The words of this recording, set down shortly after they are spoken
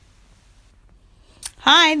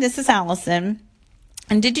Hi, this is Allison.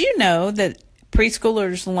 And did you know that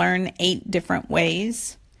preschoolers learn 8 different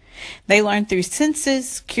ways? They learn through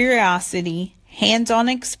senses, curiosity, hands-on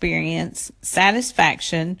experience,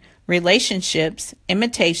 satisfaction, relationships,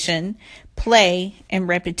 imitation, play, and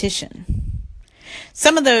repetition.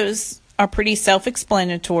 Some of those are pretty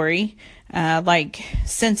self-explanatory, like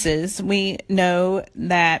senses. We know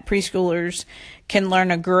that preschoolers can learn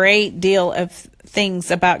a great deal of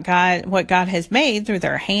things about God, what God has made through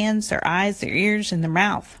their hands, their eyes, their ears, and their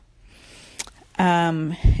mouth.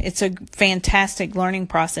 It's a fantastic learning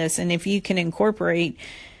process, and if you can incorporate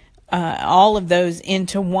all of those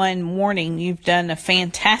into one morning, you've done a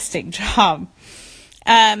fantastic job.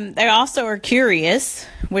 They also are curious,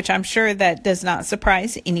 which I'm sure that does not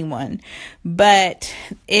surprise anyone, but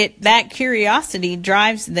that curiosity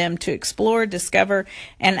drives them to explore, discover,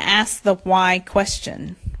 and ask the why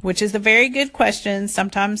question, which is a very good question.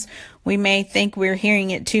 Sometimes we may think we're hearing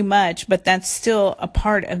it too much, but that's still a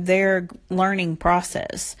part of their learning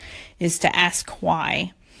process, is to ask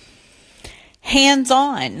why.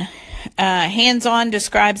 Hands-on. Hands-on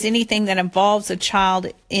describes anything that involves a child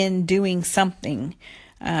in doing something.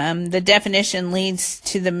 The definition leads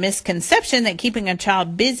to the misconception that keeping a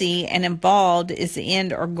child busy and involved is the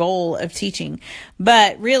end or goal of teaching.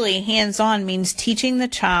 But really, hands-on means teaching the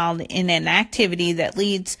child in an activity that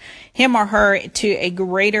leads him or her to a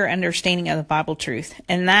greater understanding of the Bible truth.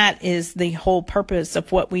 And that is the whole purpose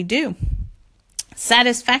of what we do.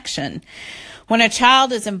 Satisfaction. When a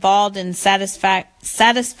child is involved in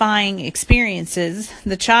satisfying experiences,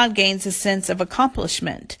 the child gains a sense of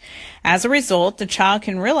accomplishment. As a result, the child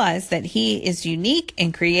can realize that he is unique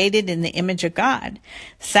and created in the image of God.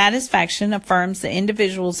 Satisfaction affirms the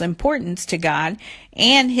individual's importance to God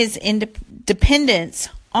and his dependence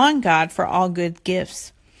on God for all good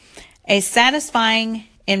gifts. A satisfying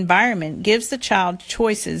environment gives the child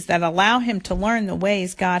choices that allow him to learn the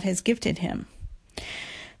ways God has gifted him.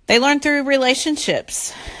 They learn through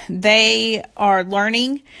relationships. They are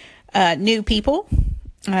learning new people,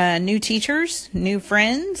 new teachers, new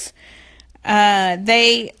friends.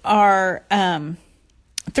 They are,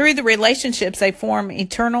 through the relationships, they form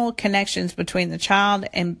eternal connections between the child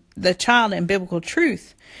and biblical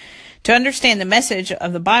truth. To understand the message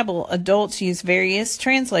of the Bible, adults use various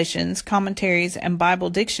translations, commentaries, and Bible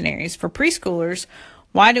dictionaries. For preschoolers,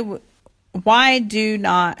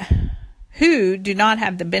 who do not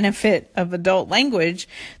have the benefit of adult language,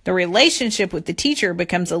 the relationship with the teacher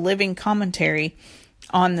becomes a living commentary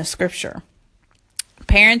on the scripture.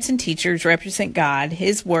 Parents and teachers represent God,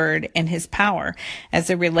 His Word, and His power as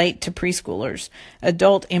they relate to preschoolers.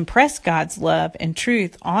 Adults impress God's love and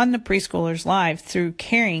truth on the preschooler's life through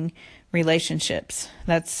caring relationships.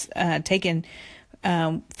 That's taken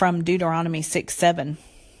from Deuteronomy 6:7.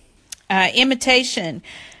 Imitation.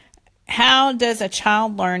 How does a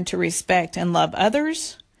child learn to respect and love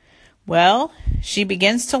others? Well, she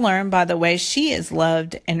begins to learn by the way she is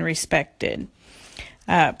loved and respected.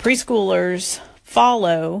 Preschoolers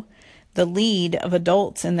follow the lead of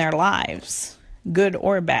adults in their lives, good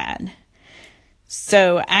or bad.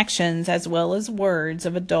 So actions as well as words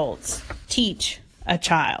of adults teach a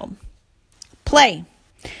child. Play.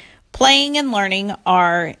 Playing and learning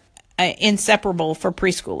are inseparable for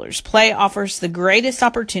preschoolers. Play offers the greatest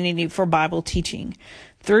opportunity for Bible teaching.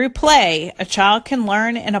 Through play, a child can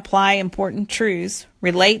learn and apply important truths,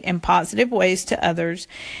 relate in positive ways to others,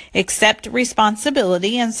 accept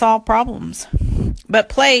responsibility, and solve problems. But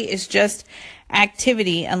play is just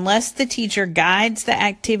activity unless the teacher guides the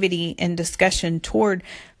activity and discussion toward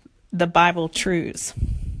the Bible truths.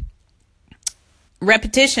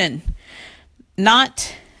 Repetition.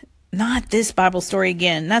 Not this Bible story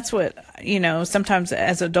again. That's what, sometimes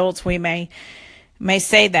as adults we may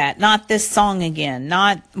say that. Not this song again,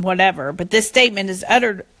 not whatever. But this statement is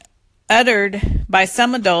uttered by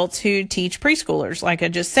some adults who teach preschoolers, like I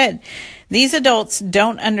just said. These adults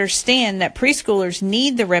don't understand that preschoolers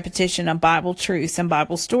need the repetition of Bible truths and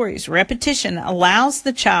Bible stories. Repetition allows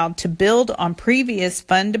the child to build on previous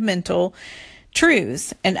fundamental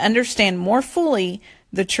truths and understand more fully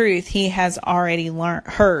the truth he has already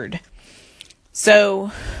heard.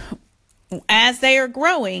 So as they are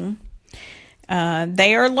growing,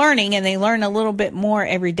 they are learning, and they learn a little bit more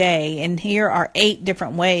every day. And here are 8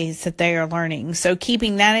 different ways that they are learning. So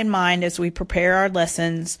keeping that in mind as we prepare our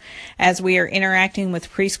lessons, as we are interacting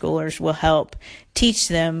with preschoolers, will help teach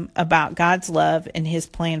them about God's love and His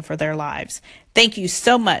plan for their lives. Thank you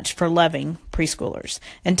so much for loving preschoolers.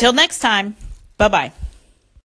 Until next time, bye-bye.